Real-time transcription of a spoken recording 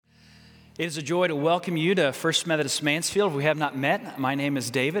It is a joy to welcome you to First Methodist Mansfield. If we have not met, my name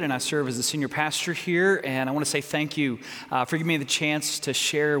is David, and I serve as the senior pastor here, and I want to say thank you for giving me the chance to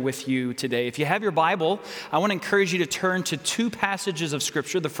share with you today. If you have your Bible, I want to encourage you to turn to two passages of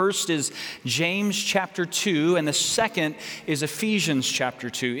Scripture. The first is James chapter 2, and the second is Ephesians chapter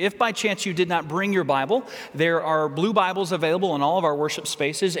 2. If by chance you did not bring your Bible, there are blue Bibles available in all of our worship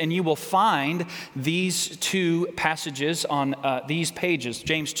spaces, and you will find these two passages on these pages.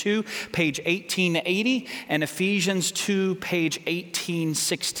 James 2, page 1880, and Ephesians 2, page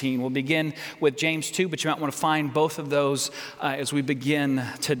 1816. We'll begin with James 2, but you might want to find both of those as we begin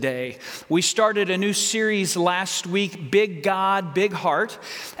today. We started a new series last week, Big God, Big Heart,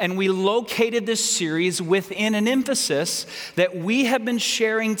 and we located this series within an emphasis that we have been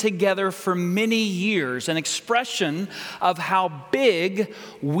sharing together for many years, an expression of how big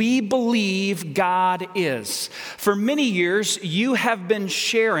we believe God is. For many years, you have been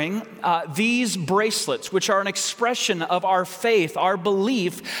sharing these bracelets, which are an expression of our faith, our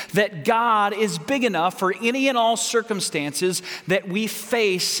belief that God is big enough for any and all circumstances that we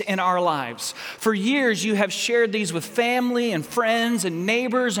face in our lives. For years, you have shared these with family and friends and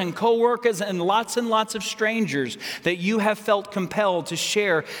neighbors and coworkers and lots of strangers that you have felt compelled to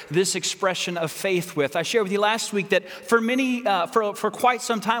share this expression of faith with. I shared with you last week that for quite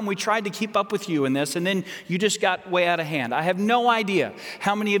some time, we tried to keep up with you in this, and then you just got way out of hand. I have no idea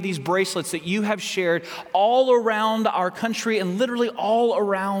how many of these bracelets that you have shared all around our country and literally all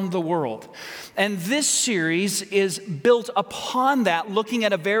around the world. And this series is built upon that, looking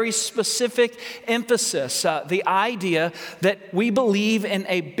at a very specific emphasis, the idea that we believe in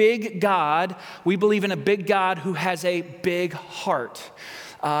a big God. We believe in a big God who has a big heart.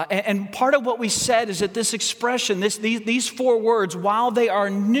 And part of what we said is that this expression, these four words, while they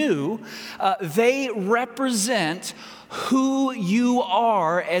are new, they represent who you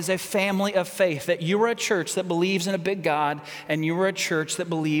are as a family of faith, that you are a church that believes in a big God, and you are a church that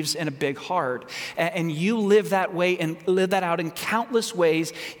believes in a big heart. And you live that way and live that out in countless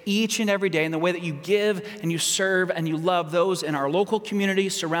ways each and every day, in the way that you give and you serve and you love those in our local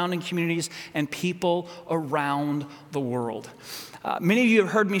communities, surrounding communities, and people around the world. Many of you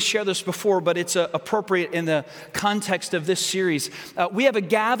have heard me share this before, but it's appropriate in the context of this series. We have a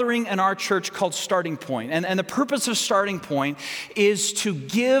gathering in our church called Starting Point. And the purpose of Starting Point is to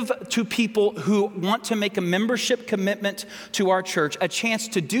give to people who want to make a membership commitment to our church a chance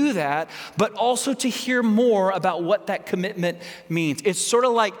to do that, but also to hear more about what that commitment means. It's sort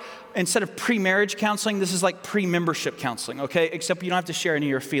of like, instead of pre-marriage counseling, this is like pre-membership counseling, okay? Except you don't have to share any of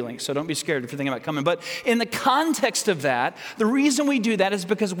your feelings, so don't be scared if you're thinking about coming. But in the context of that, the reason we do that is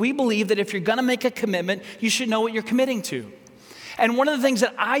because we believe that if you're going to make a commitment, you should know what you're committing to. And one of the things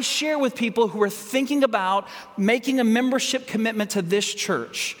that I share with people who are thinking about making a membership commitment to this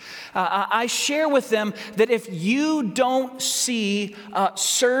church, I share with them that if you don't see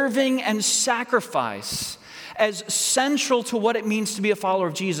serving and sacrifice as central to what it means to be a follower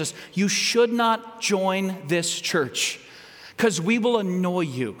of Jesus, you should not join this church, because we will annoy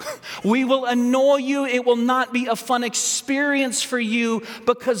you. We will annoy you. It will not be a fun experience for you,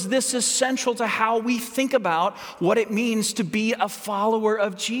 because this is central to how we think about what it means to be a follower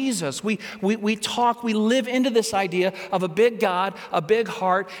of Jesus. We live into this idea of a big God, a big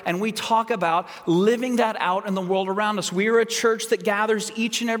heart, and we talk about living that out in the world around us. We are a church that gathers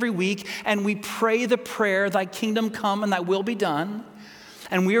each and every week, and we pray the prayer, "Thy kingdom come and thy will be done."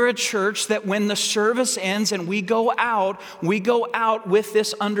 And we're a church that when the service ends and we go out with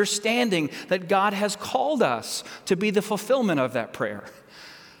this understanding that God has called us to be the fulfillment of that prayer,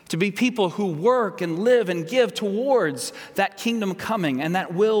 to be people who work and live and give towards that kingdom coming and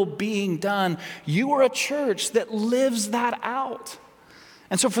that will being done. You are a church that lives that out.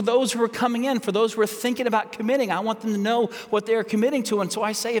 And so for those who are coming in, for those who are thinking about committing, I want them to know what they're committing to. And so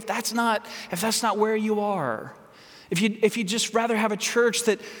I say, if that's not where you are, if you just rather have a church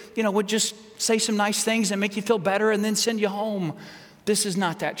that, would just say some nice things and make you feel better and then send you home, this is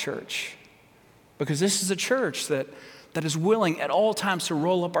not that church. Because this is a church that is willing at all times to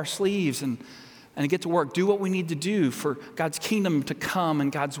roll up our sleeves and get to work, do what we need to do for God's kingdom to come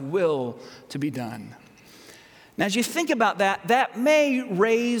and God's will to be done. Now, as you think about that may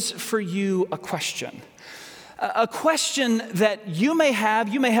raise for you a question. A question that you may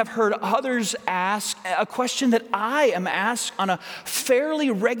have heard others ask, a question that I am asked on a fairly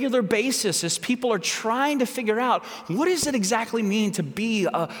regular basis as people are trying to figure out, what does it exactly mean to be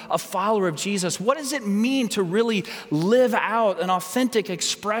a follower of Jesus? What does it mean to really live out an authentic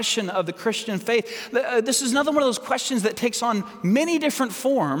expression of the Christian faith? This is another one of those questions that takes on many different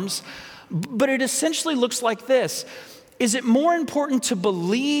forms, but it essentially looks like this. Is it more important to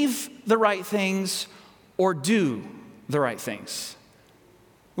believe the right things or do the right things?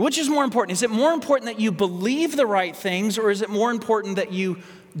 Which is more important? Is it more important that you believe the right things, or is it more important that you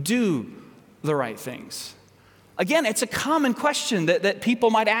do the right things? Again, it's a common question that people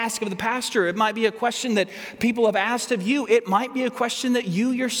might ask of the pastor. It might be a question that people have asked of you. It might be a question that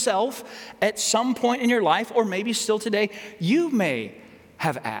you yourself at some point in your life, or maybe still today, you may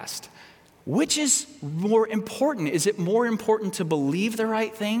have asked. Which is more important? Is it more important to believe the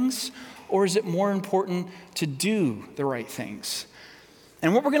right things, or is it more important to do the right things?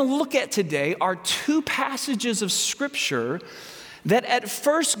 And what we're going to look at today are two passages of Scripture that at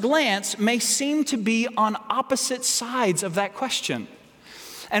first glance may seem to be on opposite sides of that question.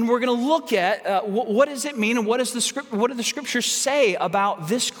 And we're going to look at what does it mean, and what do the Scriptures say about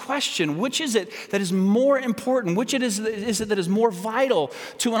this question? Which is it that is more important? Which is it that is more vital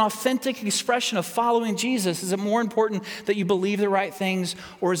to an authentic expression of following Jesus? Is it more important that you believe the right things,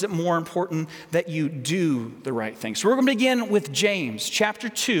 or is it more important that you do the right things? So we're going to begin with James chapter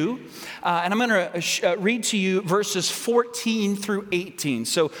 2, and I'm going to read to you verses 14 through 18.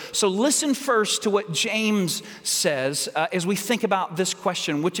 So listen first to what James says as we think about this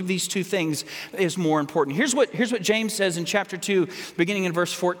question. Which of these two things is more important? Here's what James says in chapter 2, beginning in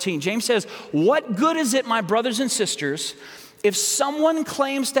verse 14. James says, "What good is it, my brothers and sisters, if someone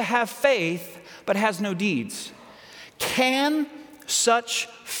claims to have faith but has no deeds? Can such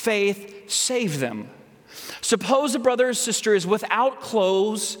faith save them? Suppose a brother or sister is without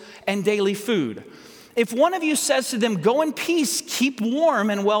clothes and daily food. If one of you says to them, 'Go in peace, keep warm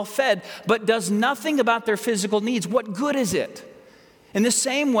and well fed,' but does nothing about their physical needs, what good is it? In the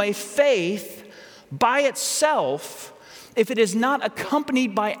same way, faith by itself, if it is not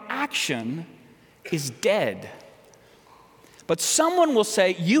accompanied by action, is dead. But someone will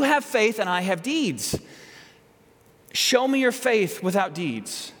say, 'You have faith and I have deeds. Show me your faith without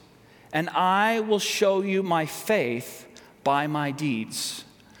deeds, and I will show you my faith by my deeds.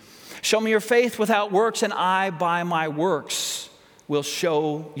 Show me your faith without works, and I by my works will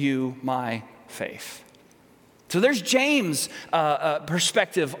show you my faith.'" So there's James'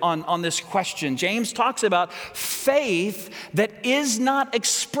 perspective on this question. James talks about faith that is not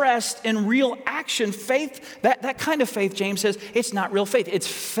expressed in real action. Faith, that kind of faith, James says, it's not real faith. It's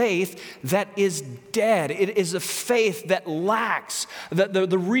faith that is dead. It is a faith that lacks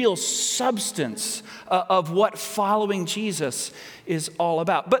the real substance of what following Jesus is all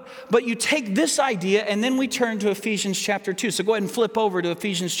about. But you take this idea, and then we turn to Ephesians chapter 2. So go ahead and flip over to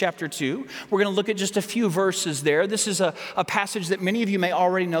Ephesians chapter 2. We're going to look at just a few verses there. This is a passage that many of you may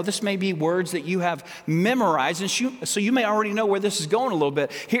already know. This may be words that you have memorized, and so you may already know where this is going a little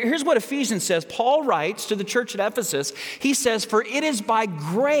bit. Here's what Ephesians says. Paul writes to the church at Ephesus. He says, "For it is by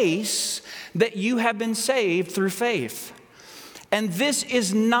grace that you have been saved through faith. And this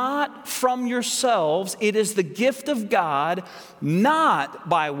is not from yourselves, it is the gift of God, not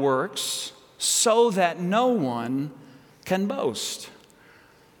by works, so that no one can boast."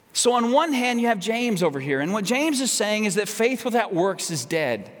 So on one hand, you have James over here, and what James is saying is that faith without works is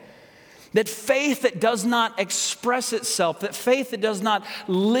dead. That faith that does not express itself, that faith that does not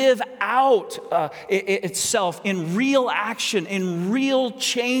live out itself in real action, in real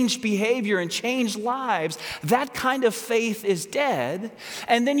changed behavior and changed lives, that kind of faith is dead.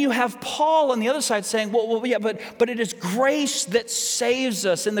 And then you have Paul on the other side saying, well, yeah, but it is grace that saves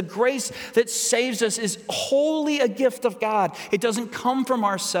us, and the grace that saves us is wholly a gift of God. It doesn't come from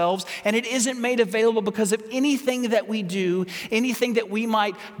ourselves, and it isn't made available because of anything that we do, anything that we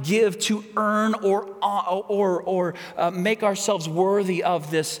might give to earn or make ourselves worthy of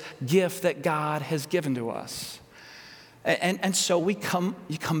this gift that God has given to us. And so you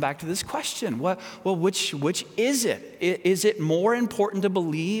come back to this question. Well, which is it? Is it more important to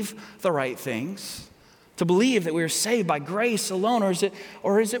believe the right things? To believe that we are saved by grace alone,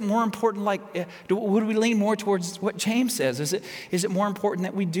 or is it more important? Would we lean more towards what James says? Is it more important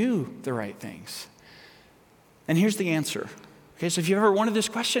that we do the right things? And here's the answer. Okay, so if you've ever wanted this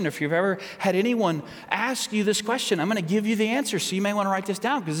question, or if you've ever had anyone ask you this question, I'm going to give you the answer. So you may want to write this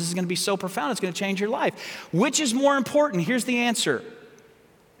down, because this is going to be so profound, it's going to change your life. Which is more important? Here's the answer.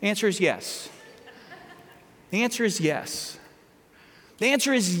 The answer is yes. The answer is yes. The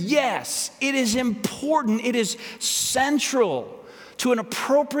answer is yes. It is important. It is central to an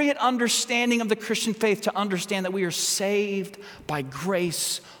appropriate understanding of the Christian faith to understand that we are saved by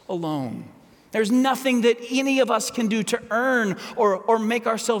grace alone. There's nothing that any of us can do to earn or make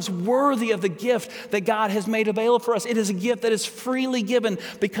ourselves worthy of the gift that God has made available for us. It is a gift that is freely given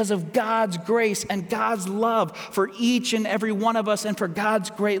because of God's grace and God's love for each and every one of us and for God's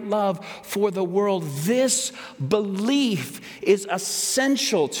great love for the world. This belief is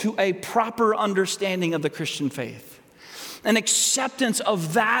essential to a proper understanding of the Christian faith. An acceptance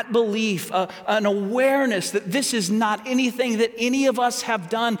of that belief, an awareness that this is not anything that any of us have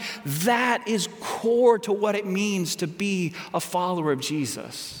done, that is core to what it means to be a follower of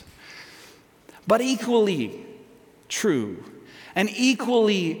Jesus. But equally true and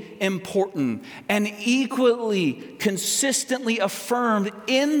equally important and equally consistently affirmed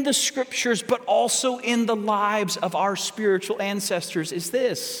in the scriptures, but also in the lives of our spiritual ancestors is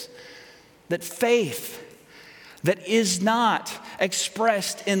this, that faith that is not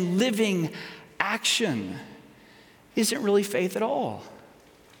expressed in living action isn't really faith at all.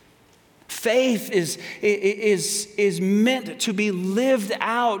 Faith is meant to be lived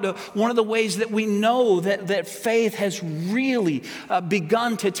out. One of the ways that we know that faith has really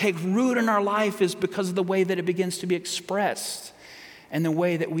begun to take root in our life is because of the way that it begins to be expressed and the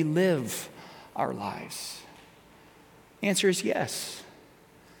way that we live our lives. The answer is yes.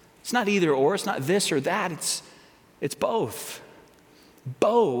 It's not either or, it's not this or that, it's both.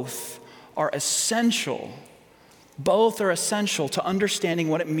 Both are essential. Both are essential to understanding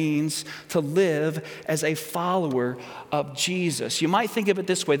what it means to live as a follower of Jesus. You might think of it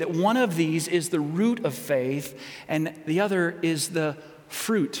this way, that one of these is the root of faith and the other is the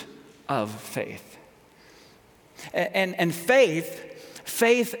fruit of faith. And faith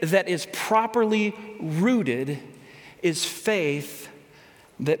that is properly rooted is faith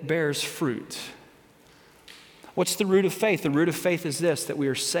that bears fruit. What's the root of faith? The root of faith is this, that we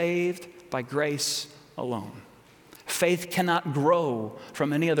are saved by grace alone. Faith cannot grow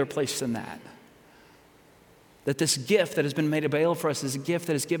from any other place than that. That this gift that has been made available for us is a gift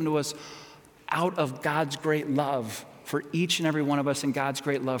that is given to us out of God's great love for each and every one of us and God's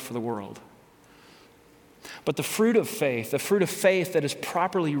great love for the world. But the fruit of faith that is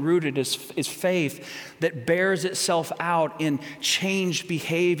properly rooted is faith that bears itself out in changed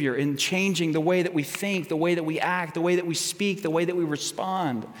behavior, in changing the way that we think, the way that we act, the way that we speak, the way that we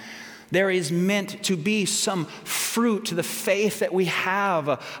respond. There is meant to be some fruit to the faith that we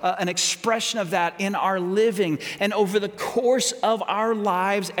have, an expression of that in our living and over the course of our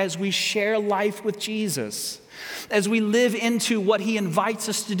lives as we share life with Jesus. As we live into what he invites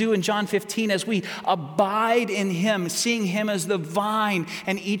us to do in John 15, as we abide in him, seeing him as the vine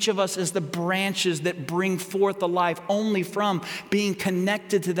and each of us as the branches that bring forth the life only from being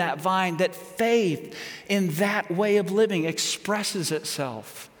connected to that vine, that faith in that way of living expresses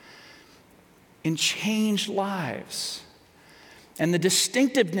itself in changed lives. And the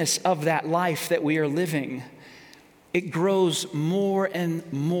distinctiveness of that life that we are living, it grows more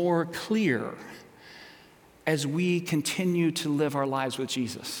and more clear as we continue to live our lives with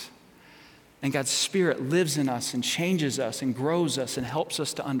Jesus. And God's Spirit lives in us and changes us and grows us and helps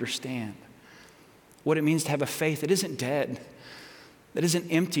us to understand what it means to have a faith that isn't dead, that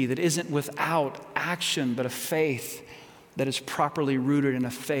isn't empty, that isn't without action, but a faith that is properly rooted in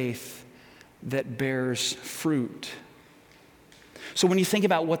a faith that bears fruit. So when you think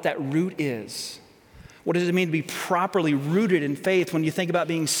about what that root is, what does it mean to be properly rooted in faith when you think about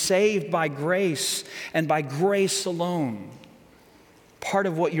being saved by grace and by grace alone? Part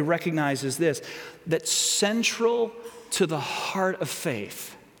of what you recognize is this, that central to the heart of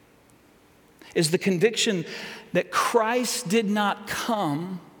faith is the conviction that Christ did not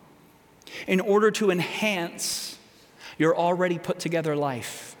come in order to enhance your already put together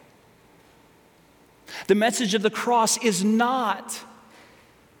life. The message of the cross is not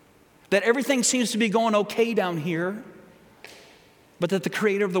that everything seems to be going okay down here, but that the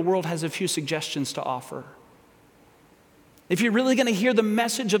creator of the world has a few suggestions to offer. If you're really going to hear the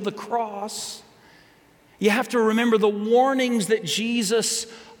message of the cross, you have to remember the warnings that Jesus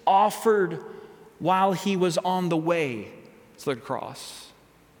offered while he was on the way to the cross.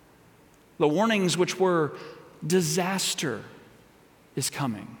 The warnings which were disaster is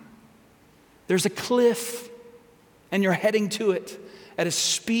coming. There's a cliff and you're heading to it at a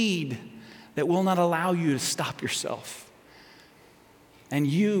speed that will not allow you to stop yourself. And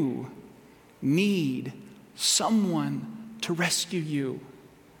you need someone to rescue you.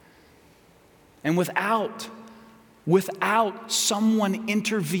 And without someone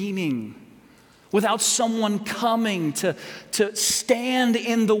intervening, without someone coming to stand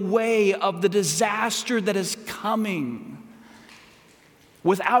in the way of the disaster that is coming,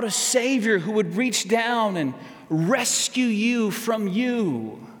 without a Savior who would reach down and rescue you from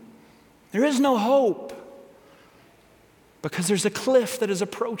you, There is no hope because there's a cliff that is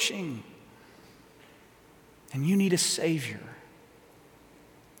approaching, and you need a Savior.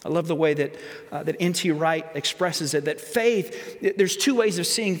 I love the way that N.T. Wright expresses it, that faith, there's two ways of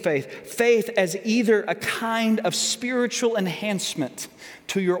seeing faith. Faith as either a kind of spiritual enhancement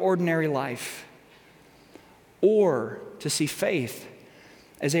to your ordinary life, or to see faith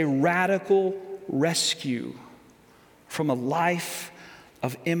as a radical rescue from a life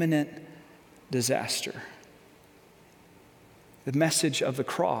of imminent disaster. The message of the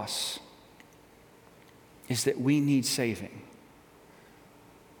cross is that we need saving.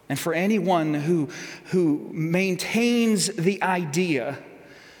 And for anyone who maintains the idea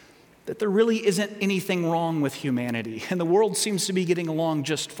that there really isn't anything wrong with humanity and the world seems to be getting along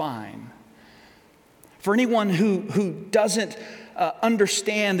just fine, for anyone who doesn't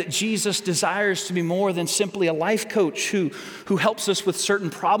understand that Jesus desires to be more than simply a life coach who helps us with certain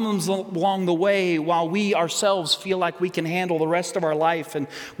problems along the way while we ourselves feel like we can handle the rest of our life and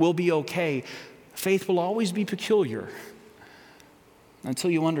we'll be okay, faith will always be peculiar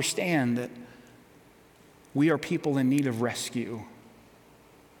until you understand that we are people in need of rescue.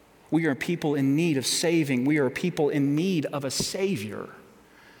 We are people in need of saving. We are people in need of a Savior.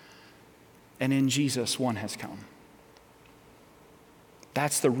 And in Jesus, one has come.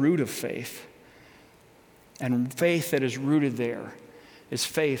 That's the root of faith. And faith that is rooted there is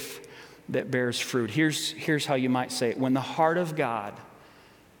faith that bears fruit. Here's how you might say it. When the heart of God,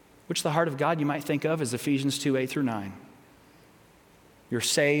 which the heart of God you might think of as Ephesians 2:8-9. You're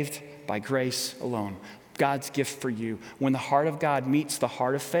saved by grace alone. God's gift for you. When the heart of God meets the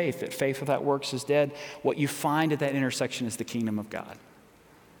heart of faith, that faith without works is dead, what you find at that intersection is the kingdom of God.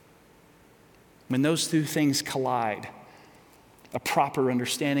 When those two things collide, a proper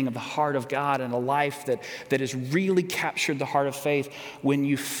understanding of the heart of God and a life that has really captured the heart of faith, when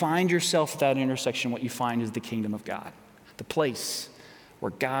you find yourself at that intersection, what you find is the kingdom of God, the place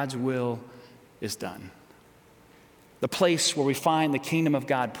where God's will is done. The place where we find the kingdom of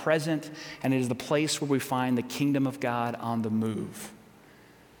God present, and it is the place where we find the kingdom of God on the move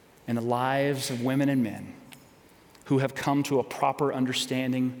in the lives of women and men who have come to a proper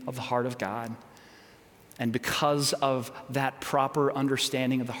understanding of the heart of God. And because of that proper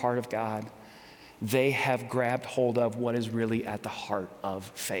understanding of the heart of God, they have grabbed hold of what is really at the heart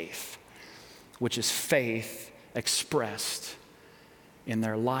of faith, which is faith expressed in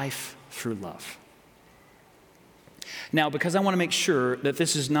their life through love. Now, because I want to make sure that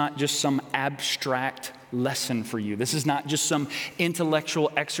this is not just some abstract lesson for you, this is not just some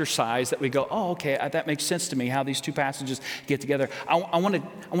intellectual exercise that we go, oh, okay, that makes sense to me, how these two passages get together. I want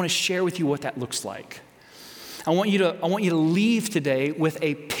to share with you what that looks like. I want you to leave today with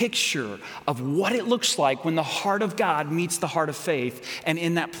a picture of what it looks like when the heart of God meets the heart of faith, and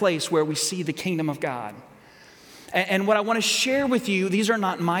in that place where we see the kingdom of God. And what I want to share with you, these are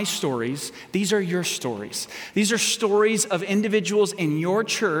not my stories, these are your stories. These are stories of individuals in your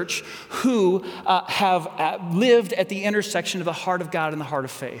church who have lived at the intersection of the heart of God and the heart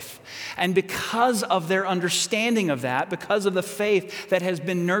of faith. And because of their understanding of that, because of the faith that has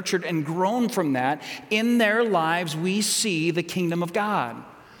been nurtured and grown from that, in their lives we see the kingdom of God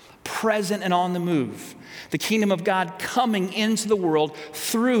present and on the move. The kingdom of God coming into the world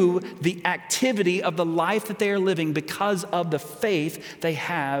through the activity of the life that they are living because of the faith they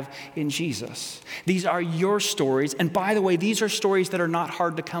have in Jesus. These are your stories. And by the way, these are stories that are not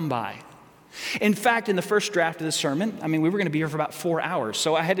hard to come by. In fact, in the first draft of this sermon, we were going to be here for about 4 hours,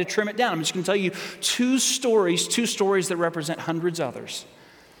 so I had to trim it down. I'm just going to tell you two stories that represent hundreds others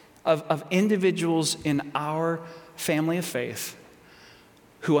of individuals in our family of faith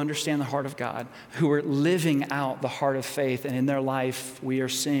who understand the heart of God, who are living out the heart of faith, and in their life we're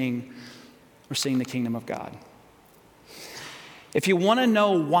seeing the kingdom of God. If you want to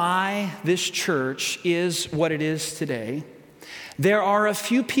know why this church is what it is today, there are a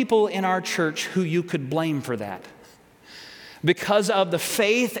few people in our church who you could blame for that. Because of the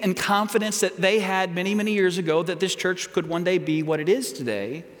faith and confidence that they had many, many years ago that this church could one day be what it is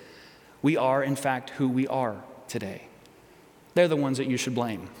today, we are, in fact, who we are today. They're the ones that you should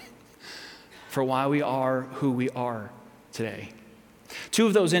blame for why we are who we are today. Two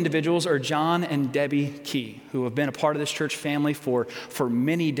of those individuals are John and Debbie Key, who have been a part of this church family for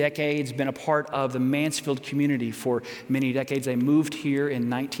many decades, been a part of the Mansfield community for many decades. They moved here in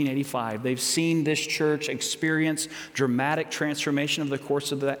 1985. They've seen this church experience dramatic transformation over the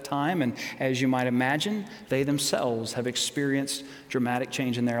course of that time, and as you might imagine, they themselves have experienced dramatic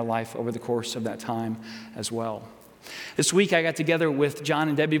change in their life over the course of that time as well. This week I got together with John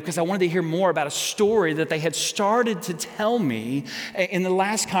and Debbie because I wanted to hear more about a story that they had started to tell me in the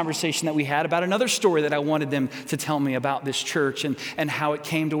last conversation that we had about another story that I wanted them to tell me about this church and how it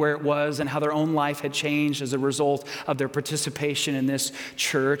came to where it was and how their own life had changed as a result of their participation in this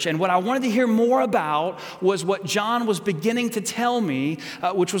church. And what I wanted to hear more about was what John was beginning to tell me,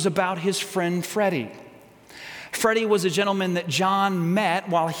 which was about his friend Freddie. Freddie was a gentleman that John met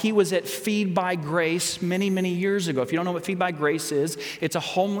while he was at Feed by Grace many, many years ago. If you don't know what Feed by Grace is, it's a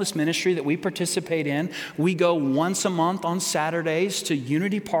homeless ministry that we participate in. We go once a month on Saturdays to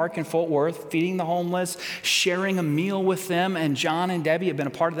Unity Park in Fort Worth, feeding the homeless, sharing a meal with them, and John and Debbie have been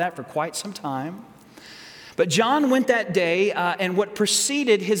a part of that for quite some time. But John went that day, and what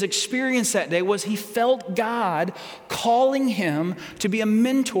preceded his experience that day was he felt God calling him to be a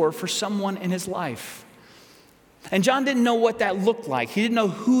mentor for someone in his life. And John didn't know what that looked like. He didn't know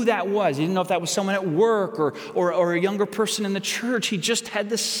who that was. He didn't know if that was someone at work or a younger person in the church. He just had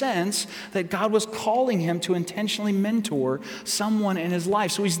the sense that God was calling him to intentionally mentor someone in his life.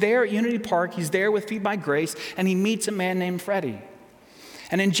 So he's there at Unity Park. He's there with Feed by Grace, and he meets a man named Freddie.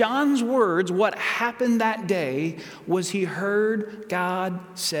 And in John's words, what happened that day was he heard God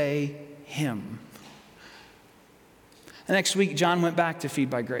say him. The next week, John went back to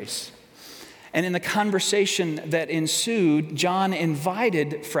Feed by Grace. And in the conversation that ensued, John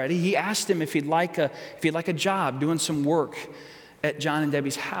invited Freddie. He asked him if he'd like a job doing some work at John and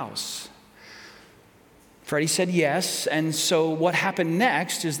Debbie's house. Freddie said yes, and so what happened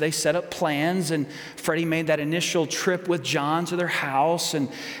next is they set up plans, and Freddie made that initial trip with John to their house, and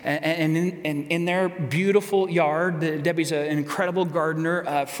in their beautiful yard. Debbie's an incredible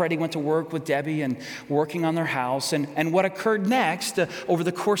gardener. Freddie went to work with Debbie and working on their house, and what occurred next over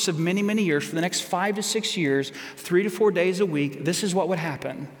the course of many, many years, for the next 5 to 6 years, 3 to 4 days a week, this is what would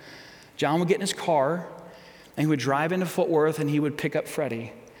happen. John would get in his car, and he would drive into Fort Worth, and he would pick up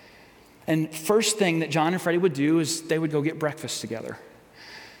Freddie. And first thing that John and Freddie would do is they would go get breakfast together.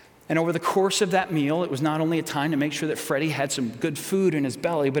 And over the course of that meal, it was not only a time to make sure that Freddie had some good food in his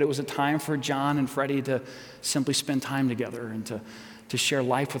belly, but it was a time for John and Freddie to simply spend time together and to share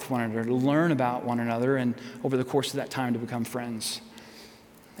life with one another, to learn about one another, and over the course of that time to become friends.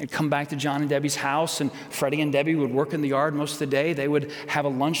 They'd come back to John and Debbie's house, and Freddie and Debbie would work in the yard most of the day. They would have a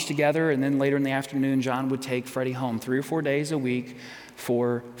lunch together, and then later in the afternoon, John would take Freddie home 3 or 4 days a week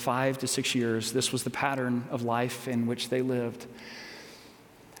for 5 to 6 years. This was the pattern of life in which they lived.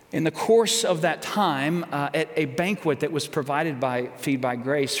 In the course of that time, at a banquet that was provided by Feed by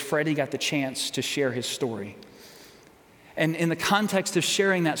Grace, Freddie got the chance to share his story. And in the context of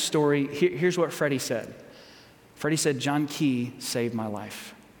sharing that story, here's what Freddie said. Freddie said, "John Key saved my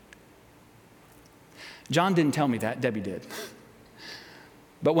life." John didn't tell me that, Debbie did.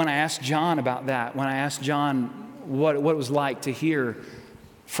 But when I asked John about that, when I asked John what it was like to hear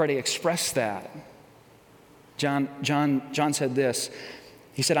Freddie express that, John said this.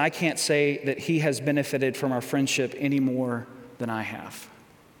 He said, "I can't say that he has benefited from our friendship any more than I have."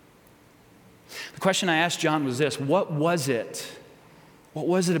 The question I asked John was this: what was it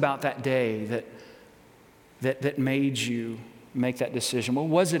about that day that made you make that decision? What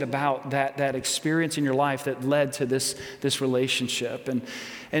was it about that experience in your life that led to this relationship? And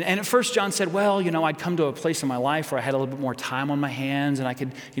at first John said, well, I'd come to a place in my life where I had a little bit more time on my hands, and I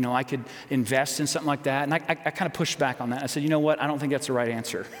could invest in something like that. And I kind of pushed back on that. I said, you know what? I don't think that's the right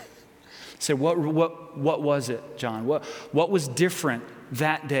answer. I said, what was it, John? What was different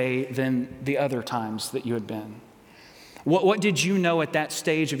that day than the other times that you had been? What did you know at that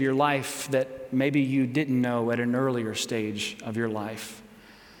stage of your life that maybe you didn't know at an earlier stage of your life?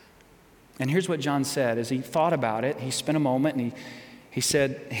 And here's what John said. As he thought about it, he spent a moment, and he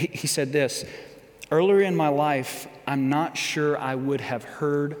said this: earlier in my life, I'm not sure I would have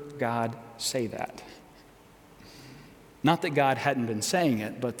heard God say that. Not that God hadn't been saying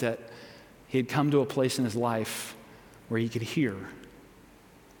it, but that he had come to a place in his life where he could hear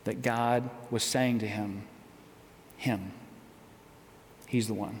that God was saying to him, he's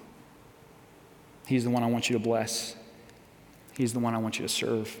the one. He's the one I want you to bless. He's the one I want you to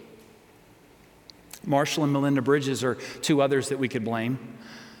serve. Marshall and Melinda Bridges are two others that we could blame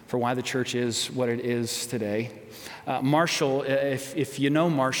for why the church is what it is today. Marshall, if you know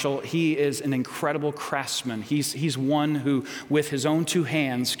Marshall, he is an incredible craftsman. He's one who, with his own two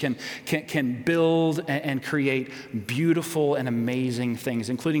hands, can build and create beautiful and amazing things,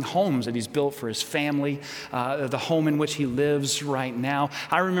 including homes that he's built for his family, the home in which he lives right now.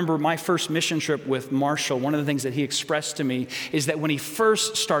 I remember my first mission trip with Marshall. One of the things that he expressed to me is that when he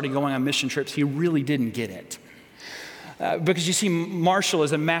first started going on mission trips, he really didn't get it. Because you see, Marshall,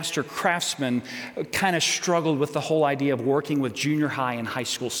 as a master craftsman, kind of struggled with the whole idea of working with junior high and high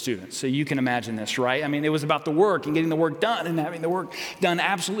school students. So you can imagine this, right? I mean, it was about the work and getting the work done and having the work done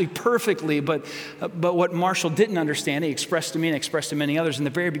absolutely perfectly. But what Marshall didn't understand, he expressed to me and expressed to many others in the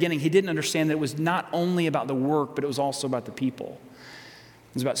very beginning, he didn't understand that it was not only about the work, but it was also about the people.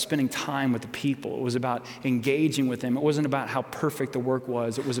 It was about spending time with the people. It was about engaging with them. It wasn't about how perfect the work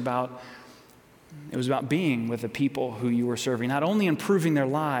was. It was about being with the people who you were serving, not only improving their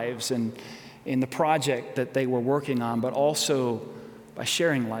lives and in the project that they were working on, but also by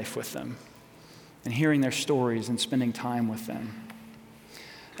sharing life with them and hearing their stories and spending time with them.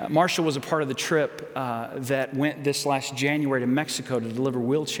 Marshall was a part of the trip that went this last January to Mexico to deliver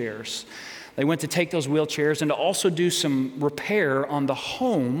wheelchairs. They went to take those wheelchairs and to also do some repair on the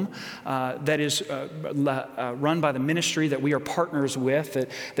home that is run by the ministry that we are partners with,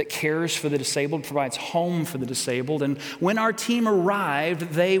 that cares for the disabled, provides home for the disabled. And when our team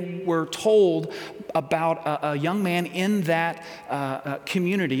arrived, they were told about a young man in that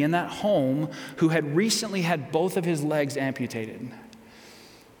community, in that home, who had recently had both of his legs amputated.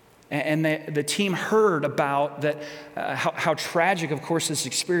 And the team heard about that, how tragic, of course, this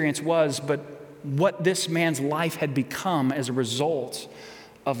experience was, but what this man's life had become as a result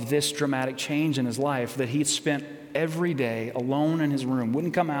of this dramatic change in his life, that he spent every day alone in his room,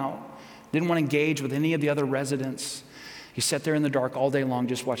 wouldn't come out, didn't want to engage with any of the other residents. He sat there in the dark all day long,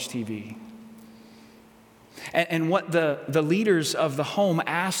 just watched TV. And what the leaders of the home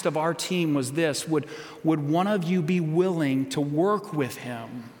asked of our team was this: would one of you be willing to work with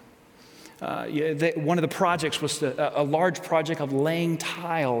him? One of the projects was a large project of laying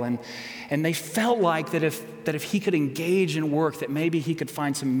tile, and they felt like that if he could engage in work, that maybe he could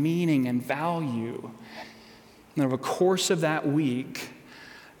find some meaning and value. And over the course of that week,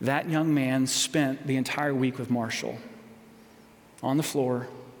 that young man spent the entire week with Marshall on the floor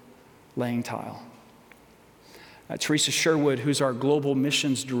laying tile. Teresa Sherwood, who's our global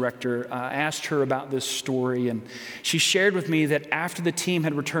missions director, asked her about this story, and she shared with me that after the team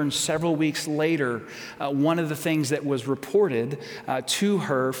had returned several weeks later, one of the things that was reported to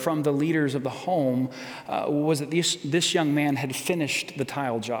her from the leaders of the home was that this young man had finished the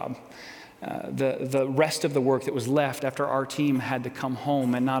tile job. The rest of the work that was left after our team had to come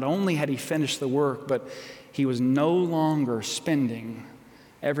home, and not only had he finished the work, but he was no longer spending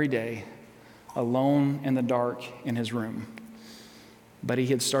every day alone in the dark in his room. But he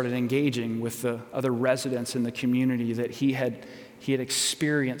had started engaging with the other residents in the community, that he had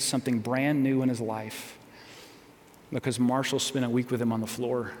experienced something brand new in his life because Marshall spent a week with him on the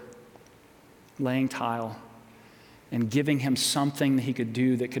floor, laying tile and giving him something that he could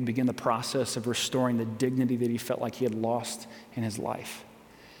do that could begin the process of restoring the dignity that he felt like he had lost in his life.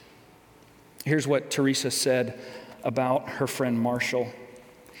 Here's what Teresa said about her friend Marshall.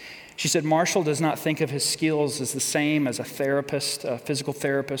 She said, Marshall does not think of his skills as the same as a therapist, a physical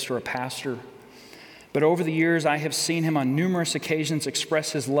therapist, or a pastor. But over the years, I have seen him on numerous occasions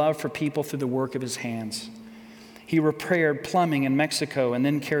express his love for people through the work of his hands. He repaired plumbing in Mexico and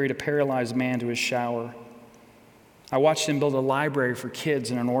then carried a paralyzed man to his shower. I watched him build a library for kids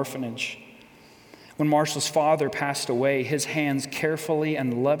in an orphanage. When Marshall's father passed away, his hands carefully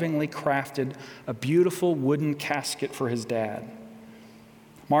and lovingly crafted a beautiful wooden casket for his dad.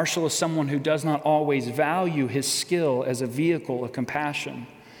 Marshall is someone who does not always value his skill as a vehicle of compassion,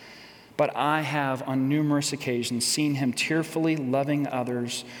 but I have on numerous occasions seen him tearfully loving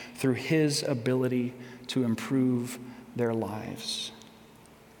others through his ability to improve their lives.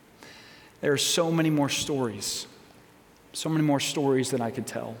 There are so many more stories that I could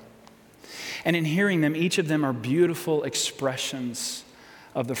tell. And in hearing them, each of them are beautiful expressions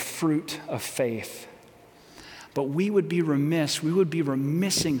of the fruit of faith. But we would be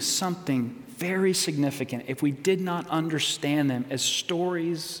missing something very significant if we did not understand them as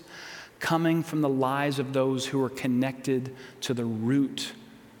stories coming from the lives of those who are connected to the root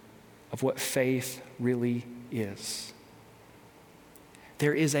of what faith really is.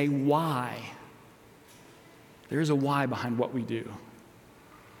 There is a why. There is a why behind what we do.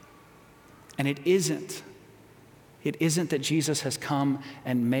 And it isn't that Jesus has come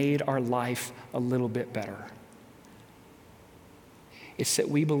and made our life a little bit better. It's that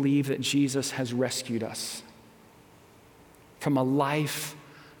we believe that Jesus has rescued us from a life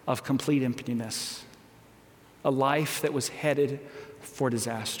of complete emptiness, a life that was headed for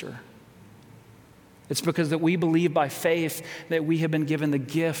disaster. It's because that we believe by faith that we have been given the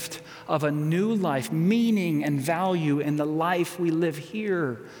gift of a new life, meaning and value in the life we live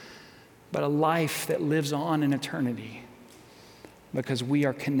here, but a life that lives on in eternity because we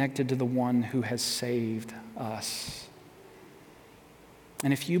are connected to the one who has saved us.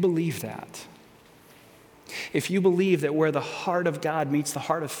 And if you believe that, if you believe that where the heart of God meets the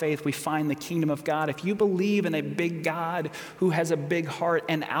heart of faith, we find the kingdom of God, if you believe in a big God who has a big heart,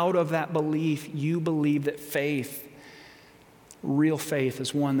 and out of that belief, you believe that faith, real faith,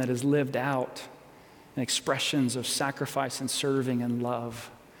 is one that is lived out in expressions of sacrifice and serving and love,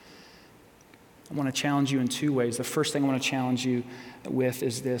 I want to challenge you in two ways. The first thing I want to challenge you with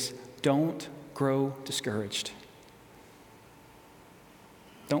is this: don't grow discouraged.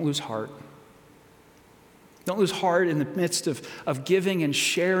 Don't lose heart. Don't lose heart in the midst of giving and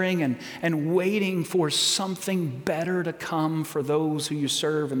sharing and waiting for something better to come for those who you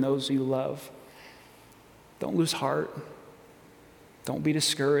serve and those who you love. Don't lose heart. Don't be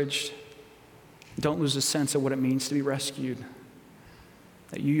discouraged. Don't lose a sense of what it means to be rescued.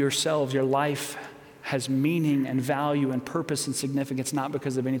 That you yourselves, your life has meaning and value and purpose and significance, not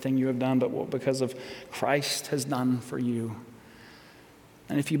because of anything you have done, but because of Christ has done for you.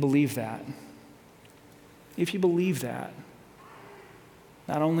 And if you believe that,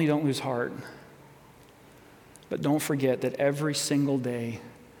 not only don't lose heart, but don't forget that every single day,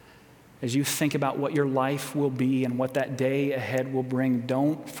 as you think about what your life will be and what that day ahead will bring,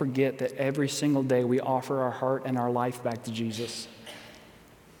 don't forget that every single day we offer our heart and our life back to Jesus.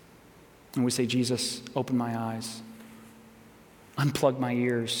 And we say, Jesus, open my eyes, unplug my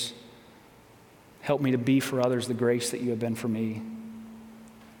ears, help me to be for others the grace that you have been for me.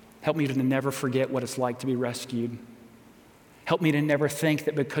 Help me to never forget what it's like to be rescued. Help me to never think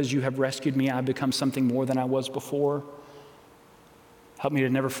that because you have rescued me, I've become something more than I was before. Help me to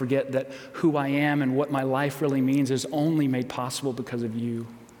never forget that who I am and what my life really means is only made possible because of you.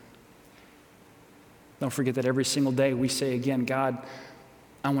 Don't forget that every single day we say again, God,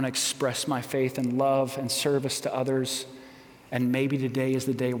 I want to express my faith and love and service to others. And maybe today is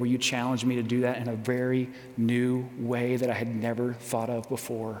the day where you challenge me to do that in a very new way that I had never thought of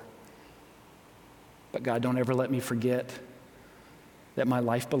before. But God, don't ever let me forget that my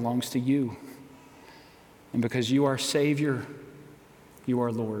life belongs to you. And because you are Savior, you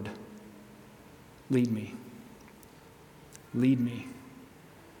are Lord. Lead me. Lead me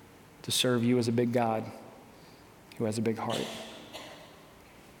to serve you as a big God who has a big heart.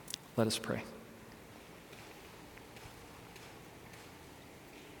 Let us pray.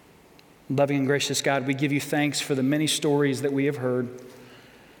 Loving and gracious God, we give you thanks for the many stories that we have heard,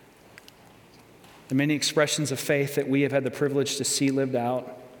 the many expressions of faith that we have had the privilege to see lived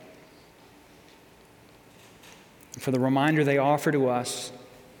out, for the reminder they offer to us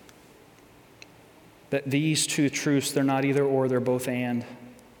that these two truths, they're not either or, they're both and.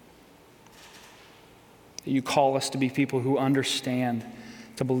 That you call us to be people who understand,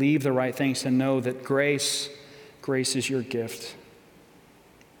 to believe the right things, to know that grace is your gift.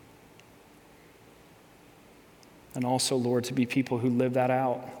 And also, Lord, to be people who live that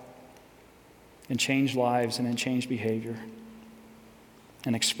out and change lives and in change behavior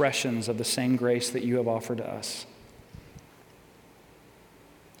and expressions of the same grace that you have offered to us.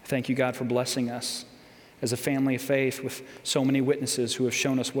 Thank you, God, for blessing us as a family of faith with so many witnesses who have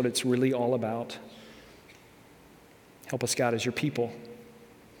shown us what it's really all about. Help us, God, as your people,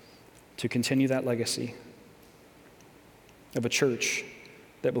 to continue that legacy of a church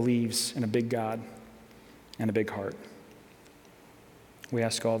that believes in a big God and a big heart. We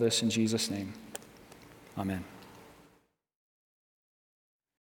ask all this in Jesus' name. Amen.